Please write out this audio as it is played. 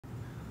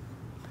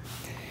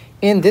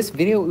In this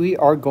video, we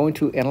are going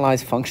to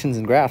analyze functions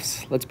and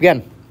graphs. Let's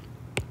begin.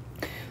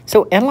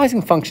 So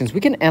analyzing functions,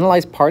 we can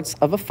analyze parts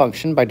of a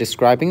function by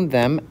describing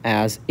them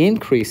as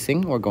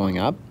increasing or going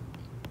up,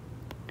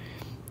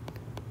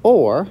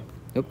 or,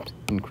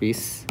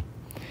 increasing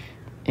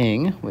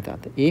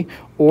without the E,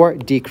 or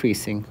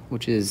decreasing,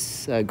 which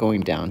is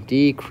going down,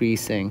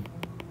 decreasing,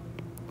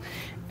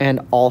 and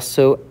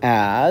also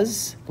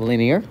as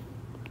linear,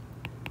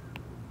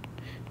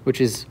 which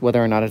is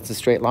whether or not it's a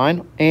straight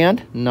line,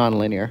 and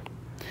nonlinear,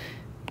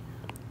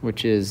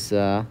 which is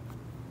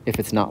if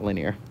it's not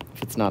linear,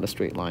 if it's not a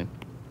straight line.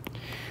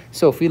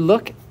 So if we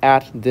look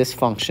at this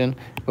function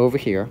over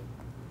here,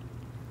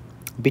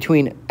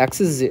 between x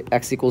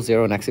equals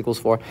 0 and x equals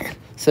 4,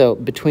 so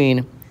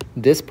between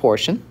this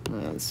portion,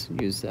 let's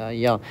use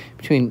yellow,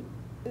 between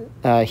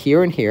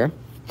here and here,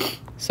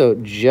 so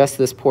just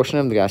this portion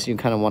of the graph, you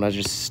kind of want to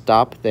just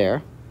stop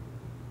there.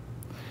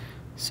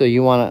 So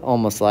you want to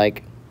almost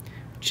like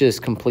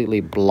just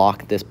completely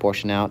block this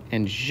portion out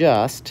and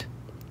just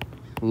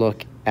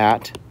look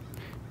at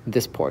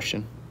this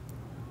portion.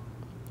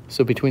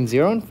 So between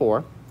 0 and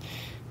 4,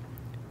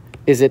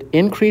 is it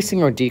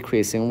increasing or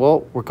decreasing?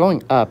 Well, we're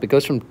going up. It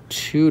goes from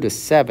 2 to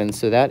 7,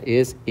 so that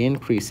is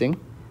increasing.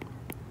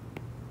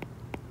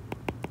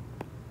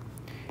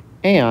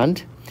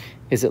 And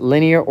is it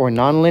linear or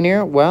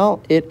nonlinear?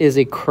 Well, it is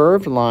a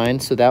curved line,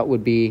 so that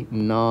would be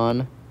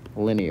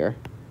nonlinear.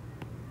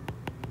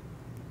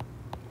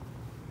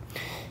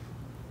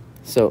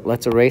 So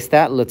let's erase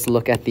that. Let's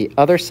look at the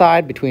other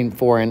side between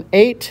 4 and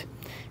 8.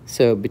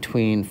 So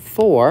between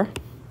 4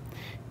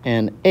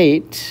 and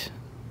 8,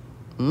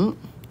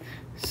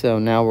 so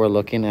now we're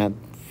looking at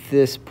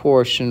this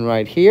portion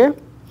right here.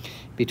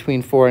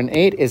 Between 4 and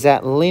 8, is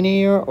that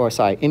linear or,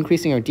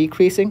 increasing or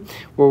decreasing?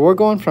 Well, we're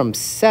going from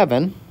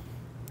 7,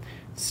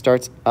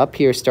 starts up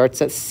here,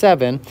 starts at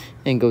 7,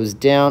 and goes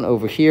down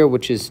over here,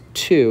 which is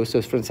 2.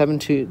 So from 7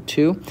 to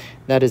 2,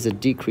 that is a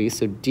decrease,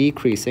 so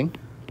decreasing.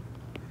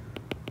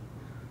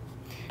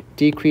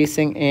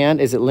 Decreasing,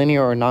 and is it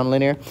linear or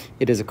nonlinear?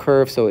 It is a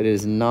curve, so it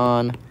is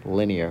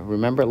non-linear.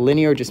 Remember,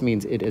 linear just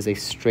means it is a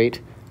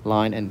straight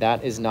line, and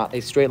that is not a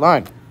straight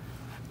line.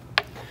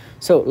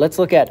 So let's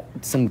look at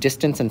some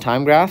distance and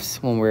time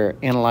graphs when we're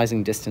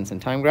analyzing distance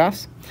and time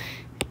graphs.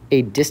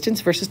 A distance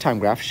versus time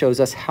graph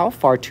shows us how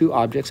far two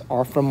objects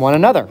are from one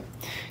another.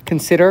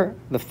 Consider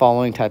the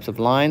following types of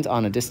lines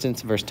on a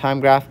distance versus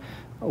time graph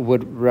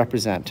would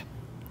represent.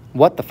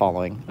 What the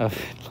following of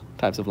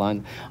types of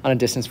lines on a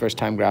distance versus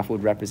time graph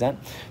would represent.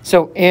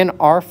 So in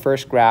our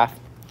first graph,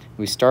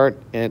 we start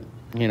at,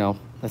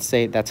 let's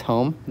say that's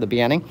home, the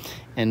beginning,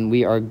 and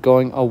we are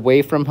going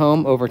away from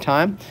home over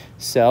time.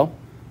 So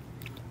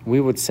we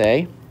would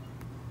say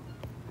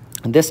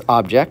this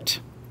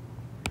object,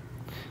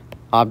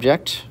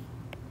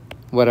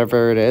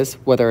 whatever it is,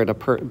 whether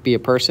it be a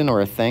person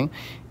or a thing,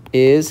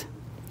 is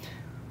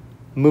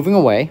moving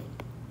away.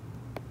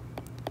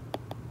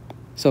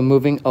 So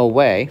moving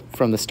away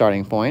from the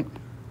starting point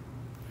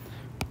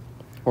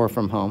or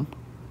from home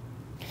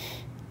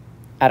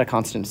at a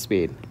constant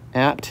speed,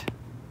 at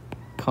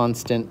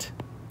constant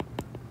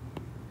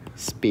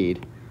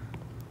speed.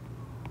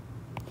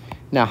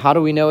 Now, how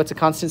do we know it's a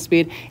constant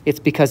speed? It's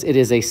because it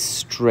is a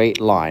straight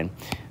line.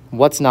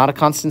 What's not a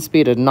constant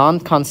speed? A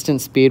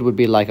non-constant speed would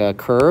be like a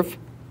curve.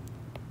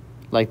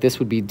 Like this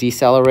would be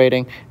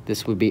decelerating,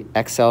 this would be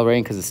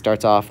accelerating because it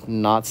starts off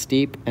not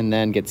steep and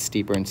then gets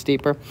steeper and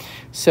steeper.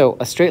 So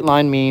a straight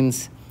line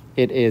means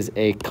it is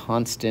a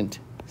constant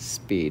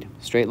speed.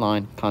 Straight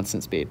line,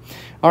 constant speed.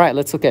 All right,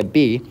 let's look at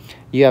B.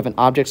 You have an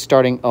object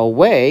starting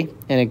away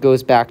and it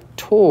goes back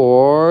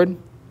toward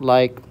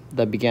like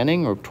the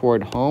beginning or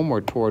toward home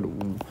or toward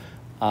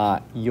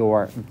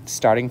your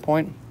starting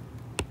point.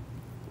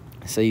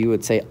 So you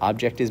would say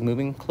object is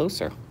moving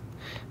closer.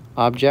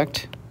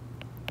 Object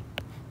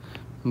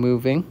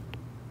moving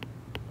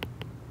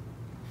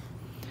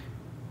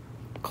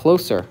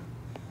closer.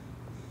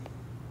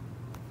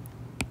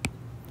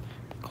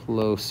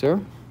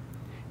 Closer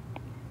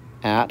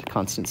at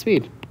constant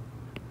speed.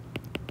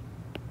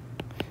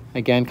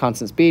 Again,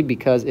 constant speed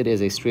because it is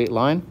a straight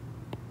line,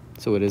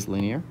 so it is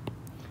linear.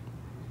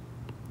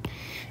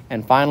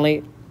 And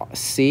finally,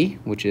 C,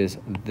 which is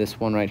this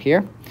one right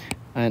here.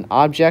 An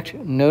object,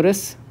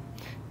 notice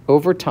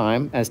over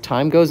time, as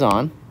time goes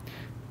on,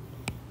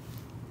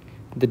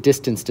 the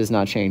distance does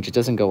not change. It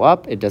doesn't go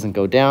up, it doesn't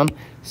go down.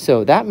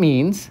 So that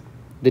means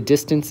the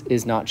distance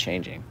is not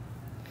changing.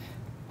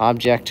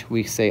 Object,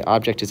 we say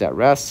object is at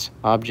rest.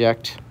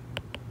 Object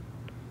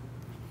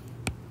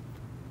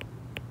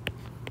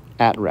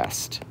at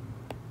rest.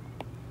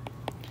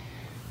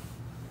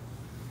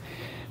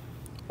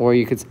 Or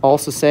you could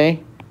also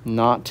say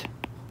not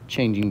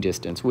changing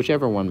distance,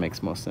 whichever one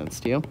makes most sense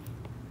to you.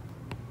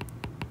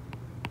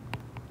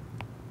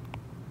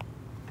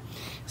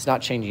 It's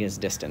not changing its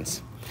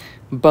distance.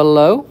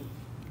 Below,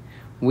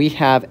 we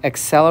have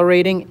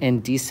accelerating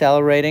and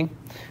decelerating.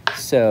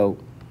 So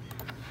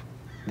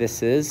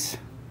this is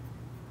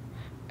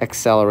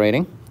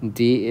accelerating.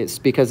 D is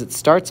because it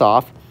starts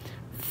off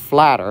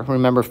flatter,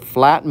 remember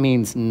flat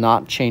means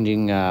not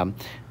changing,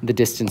 the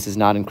distance is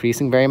not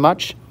increasing very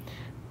much,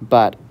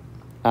 but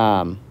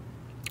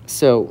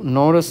so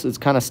notice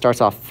it kind of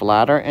starts off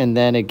flatter and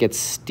then it gets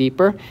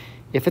steeper.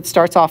 If it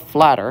starts off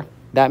flatter,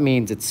 that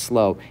means it's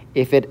slow.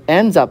 If it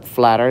ends up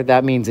flatter,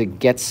 that means it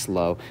gets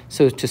slow.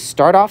 So to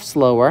start off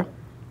slower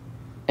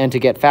and to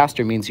get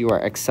faster means you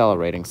are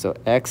accelerating. So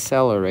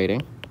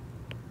accelerating,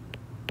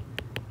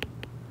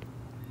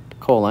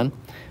 colon,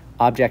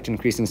 object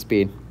increasing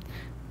speed.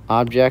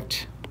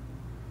 Object,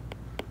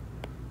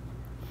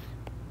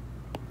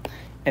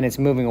 and it's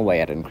moving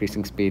away at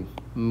increasing speed.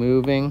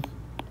 Moving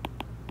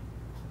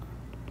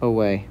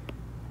away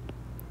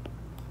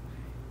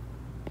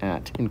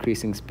at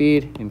increasing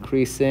speed,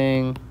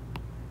 increasing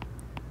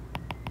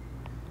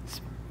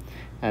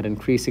at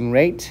increasing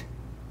rate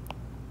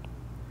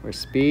or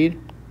speed.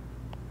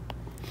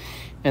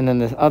 And then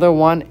the other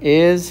one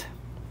is,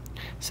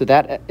 so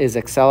that is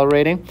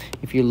accelerating.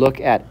 If you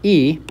look at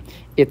E,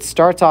 it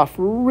starts off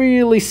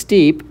really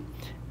steep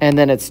and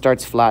then it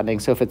starts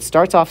flattening. So if it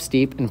starts off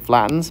steep and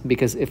flattens,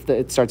 because if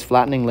it starts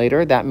flattening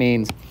later, that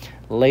means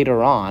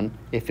later on,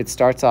 if it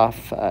starts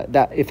off,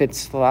 if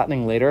it's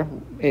flattening later,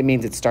 it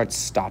means it starts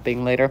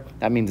stopping later.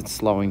 That means it's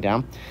slowing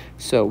down.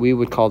 So we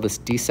would call this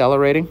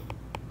decelerating.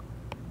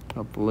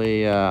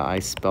 Hopefully I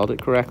spelled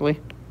it correctly.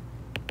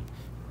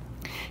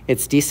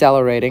 It's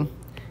decelerating,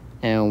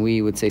 and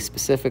we would say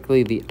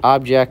specifically the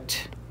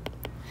object,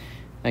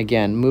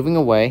 again, moving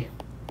away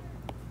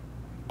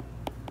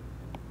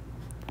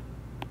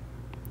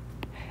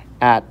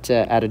at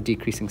a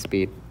decreasing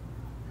speed.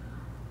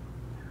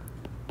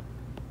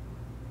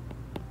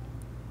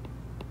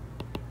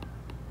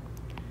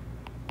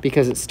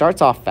 Because it starts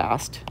off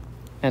fast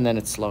and then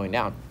it's slowing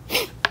down. All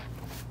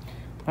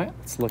right,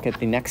 let's look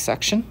at the next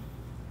section.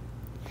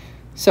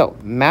 So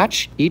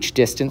match each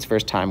distance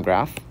versus time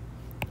graph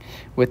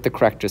with the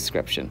correct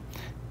description.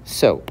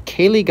 So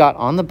Kaylee got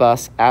on the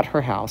bus at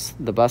her house.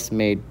 The bus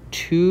made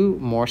 2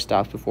 more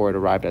stops before it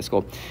arrived at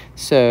school.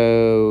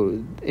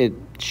 So it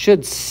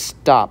should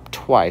stop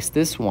twice.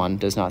 This one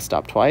does not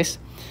stop twice.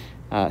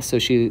 So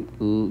she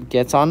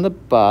gets on the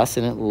bus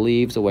and it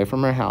leaves away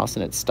from her house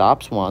and it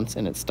stops once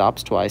and it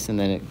stops twice and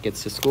then it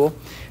gets to school.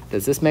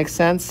 Does this make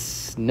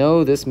sense?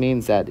 No, this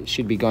means that it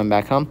should be going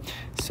back home.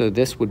 So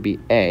this would be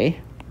A.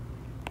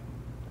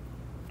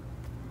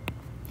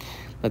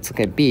 Let's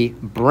look at B.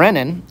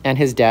 Brennan and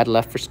his dad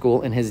left for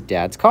school in his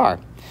dad's car.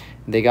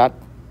 They got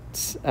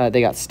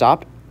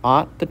stopped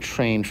at the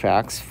train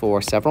tracks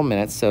for several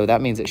minutes, so that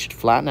means it should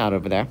flatten out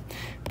over there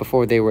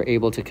before they were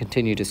able to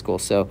continue to school.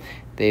 So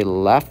they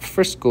left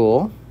for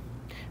school,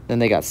 then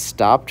they got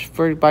stopped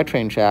by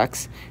train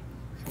tracks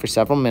for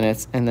several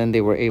minutes, and then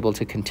they were able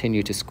to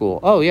continue to school.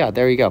 Oh yeah,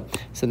 there you go.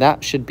 So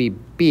that should be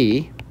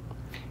B,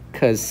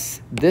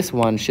 because this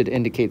one should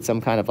indicate some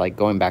kind of like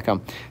going back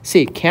home.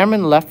 See,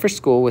 Cameron left for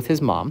school with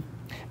his mom,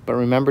 but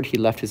remembered he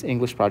left his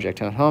English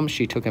project at home.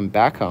 She took him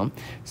back home.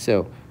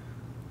 So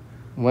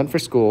went for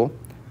school,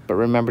 but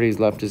remembered he's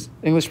left his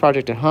English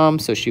project at home.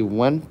 So she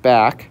went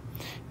back,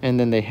 and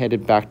then they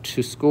headed back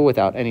to school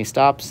without any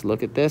stops.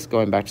 Look at this,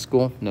 going back to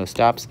school, no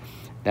stops.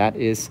 That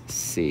is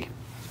C.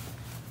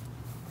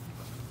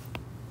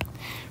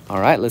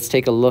 All right, let's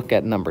take a look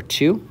at number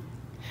 2.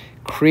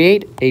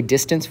 Create a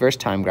distance versus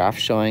time graph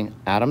showing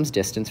Adam's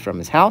distance from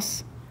his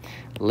house.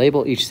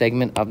 Label each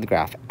segment of the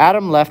graph.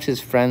 Adam left his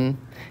friend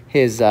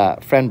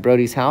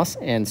Brody's house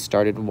and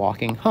started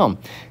walking home.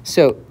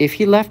 So if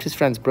he left his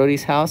friend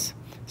Brody's house,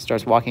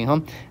 starts walking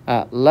home,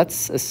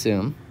 let's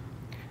assume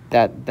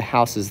that the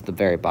house is at the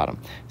very bottom.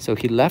 So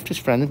he left his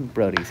friend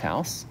Brody's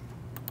house,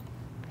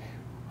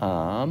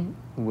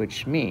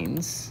 which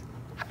means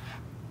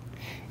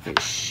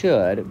it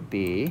should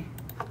be,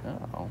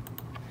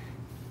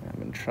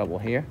 I'm in trouble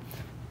here,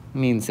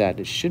 means that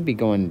it should be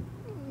going,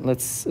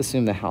 let's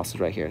assume the house is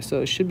right here.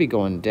 So it should be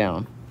going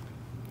down.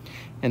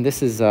 And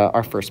this is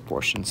our first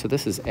portion. So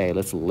this is A.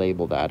 Let's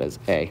label that as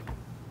A.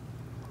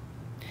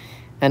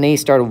 And he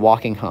started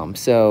walking home.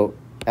 So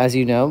as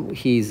you know,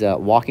 he's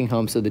walking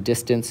home, so the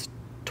distance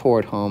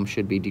toward home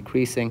should be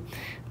decreasing.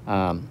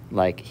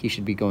 Like he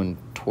should be going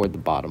toward the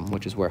bottom,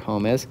 which is where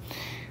home is.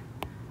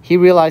 He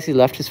realized he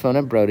left his phone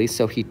at Brody's,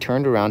 so he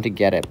turned around to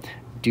get it.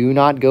 Do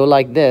not go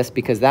like this,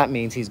 because that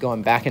means he's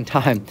going back in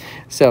time.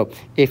 So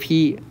if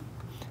he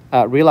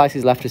realized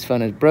he's left his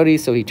phone at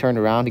Brody's, so he turned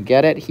around to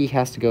get it, he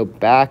has to go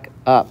back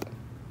up.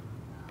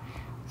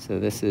 So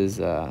this is,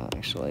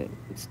 actually,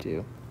 let's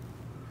do,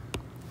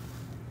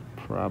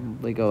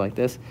 probably go like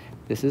this.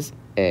 This is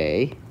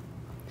A,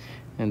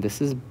 and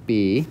this is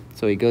B.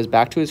 So he goes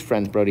back to his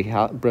friend's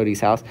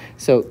Brody's house.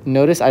 So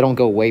notice I don't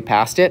go way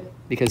past it,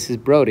 because his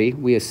Brody,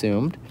 we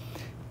assumed,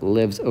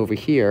 lives over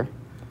here.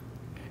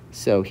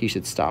 So he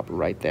should stop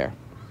right there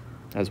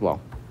as well.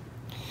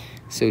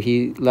 So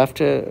he left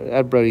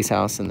at Brody's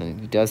house, and then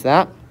he does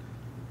that.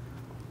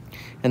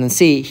 And then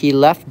see, he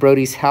left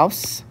Brody's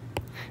house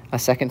a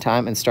second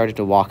time and started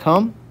to walk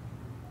home.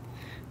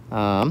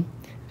 And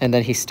And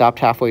then he stopped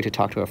halfway to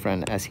talk to a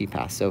friend as he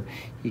passed. So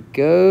he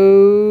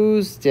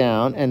goes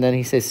down, and then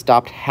he says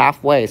stopped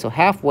halfway. So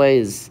halfway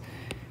is,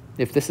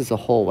 if this is a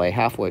whole way,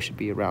 halfway should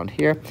be around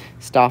here.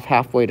 Stopped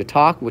halfway to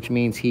talk, which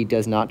means he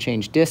does not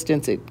change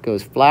distance. It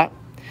goes flat.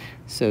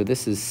 So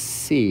this is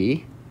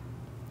C.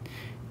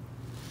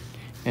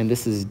 And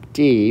this is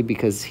D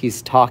because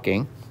he's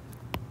talking.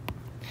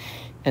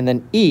 And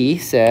then E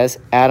says,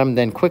 Adam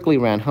then quickly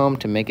ran home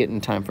to make it in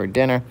time for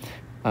dinner.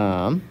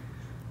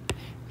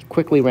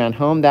 Quickly ran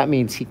home. That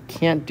means he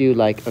can't do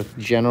like a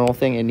general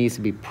thing. It needs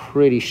to be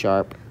pretty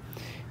sharp.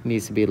 It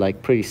needs to be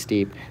like pretty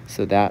steep.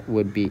 So that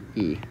would be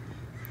E.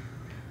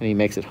 And he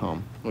makes it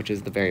home, which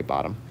is the very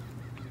bottom.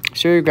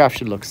 So your graph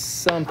should look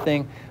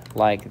something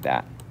like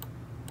that.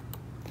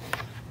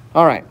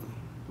 All right.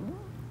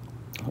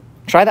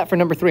 Try that for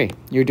number 3.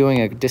 You're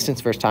doing a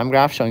distance versus time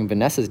graph showing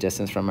Vanessa's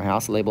distance from her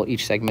house. Label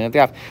each segment of the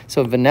graph.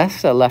 So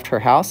Vanessa left her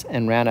house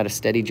and ran at a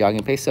steady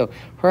jogging pace. So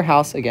her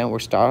house, again,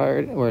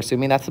 we're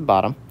assuming that's the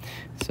bottom.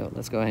 So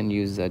let's go ahead and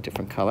use a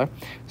different color.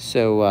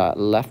 So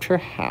left her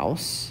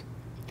house,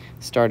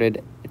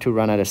 started to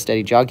run at a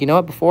steady jog. You know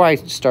what? Before I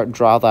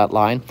draw that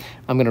line,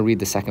 I'm going to read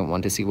the second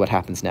one to see what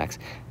happens next.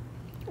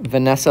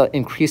 Vanessa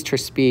increased her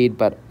speed,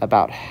 but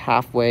about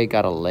halfway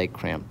got a leg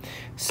cramp.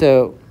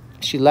 So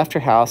she left her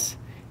house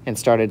and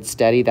started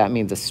steady. That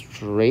means a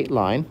straight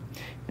line,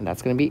 and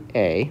that's going to be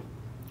A.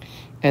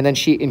 And then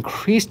she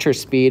increased her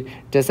speed.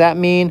 Does that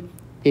mean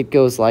it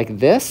goes like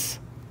this,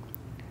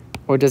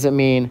 or does it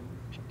mean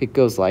it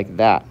goes like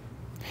that?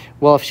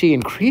 Well, if she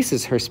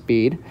increases her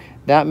speed,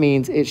 that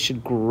means it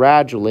should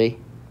gradually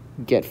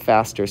get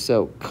faster.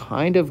 So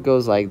kind of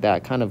goes like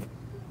that, kind of.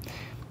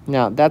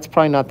 Now, that's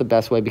probably not the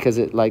best way because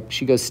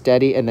she goes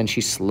steady and then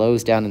she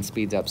slows down and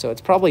speeds up. So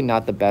it's probably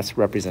not the best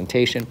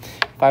representation.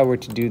 If I were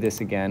to do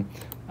this again,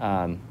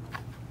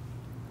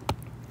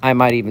 I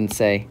might even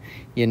say,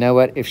 you know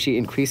what, if she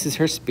increases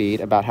her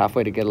speed about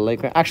halfway to get a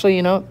leg cramp. Actually,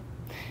 you know,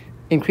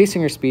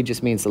 increasing her speed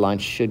just means the line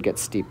should get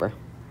steeper.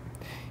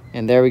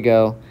 And there we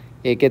go.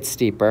 It gets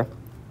steeper.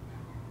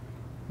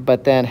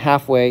 But then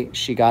halfway,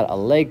 she got a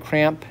leg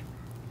cramp,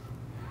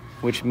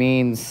 which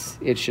means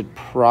it should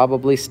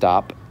probably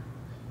stop.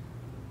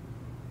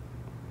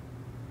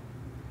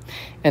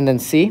 And then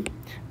C,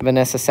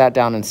 Vanessa sat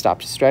down and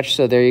stopped to stretch.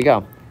 So there you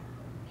go.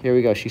 Here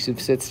we go. She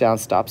sits down,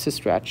 stops to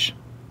stretch.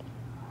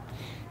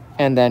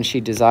 And then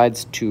she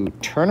decides to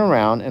turn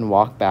around and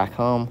walk back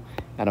home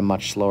at a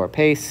much slower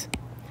pace,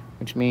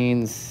 which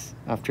means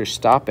after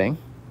stopping,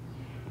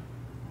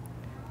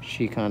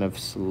 she kind of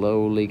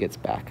slowly gets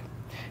back.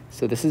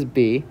 So this is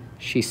B.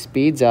 She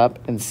speeds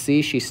up. And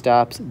C, she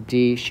stops.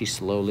 D, she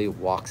slowly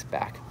walks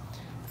back.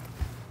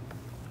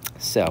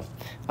 So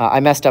I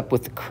messed up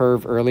with the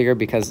curve earlier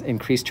because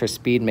increased her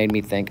speed made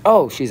me think,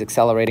 oh, she's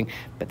accelerating.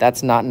 But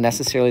that's not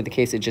necessarily the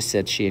case. It just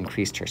said she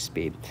increased her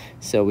speed.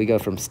 So we go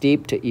from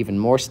steep to even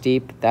more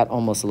steep. That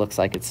almost looks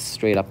like it's a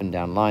straight up and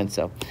down line.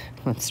 So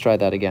let's try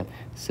that again.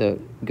 So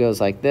it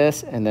goes like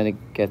this, and then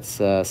it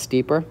gets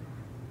steeper.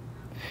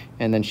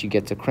 And then she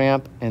gets a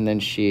cramp, and then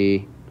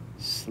she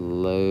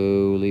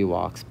slowly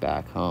walks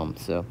back home.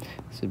 So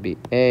this would be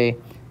A,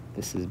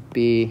 this is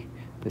B,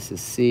 this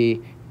is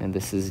C, and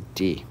this is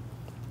D.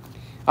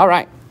 All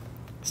right,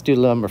 let's do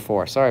number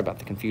 4. Sorry about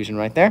the confusion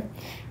right there.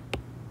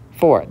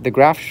 4, the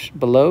graph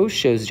below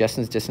shows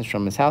Justin's distance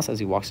from his house as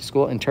he walks to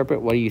school.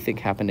 Interpret what do you think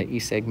happened at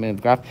each segment of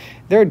the graph.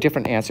 There are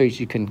different answers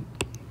you can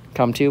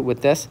come to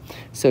with this.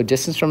 So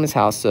distance from his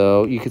house,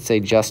 so you could say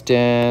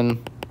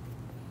Justin,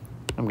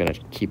 I'm going to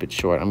keep it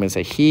short. I'm going to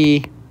say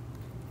he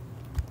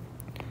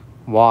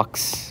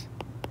walks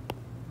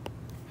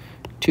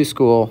to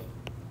school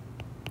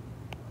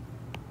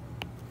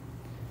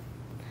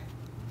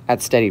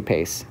at steady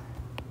pace.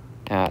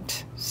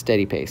 At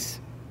steady pace.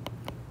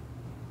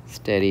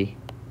 Steady.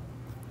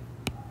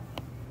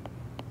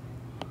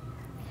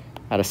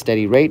 At a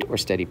steady rate or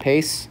steady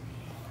pace.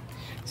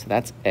 So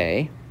that's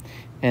A.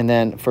 And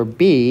then for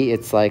B,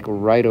 it's like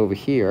right over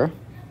here.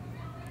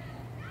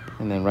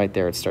 And then right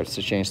there, it starts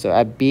to change. So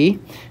at B,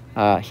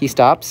 he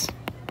stops.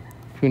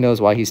 Who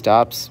knows why he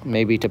stops?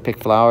 Maybe to pick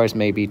flowers,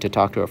 maybe to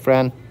talk to a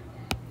friend.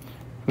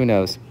 Who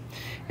knows?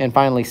 And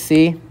finally,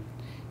 C,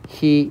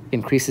 he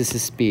increases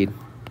his speed.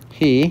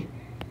 He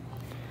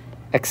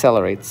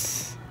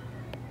accelerates.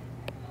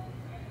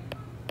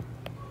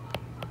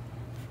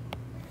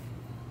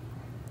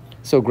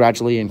 So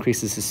gradually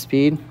increases his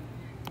speed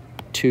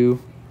to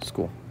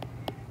school.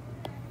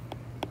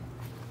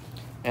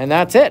 And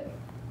that's it.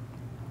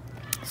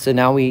 So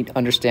now we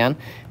understand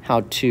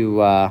how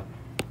to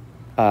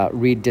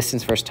read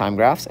distance versus time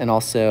graphs and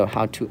also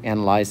how to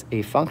analyze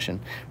a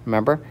function.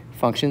 Remember,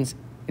 functions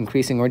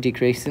increasing or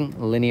decreasing,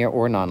 linear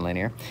or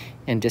nonlinear.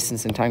 In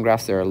distance and time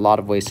graphs, there are a lot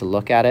of ways to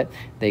look at it.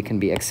 They can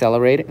be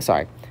accelerated,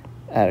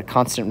 at a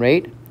constant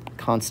rate,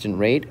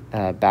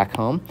 back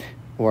home,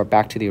 or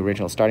back to the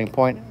original starting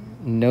point.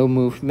 No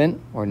movement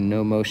or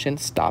no motion,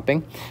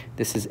 stopping.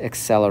 This is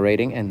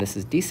accelerating and this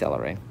is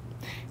decelerating.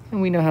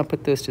 And we know how to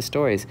put those to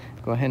stories.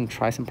 Go ahead and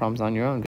try some problems on your own.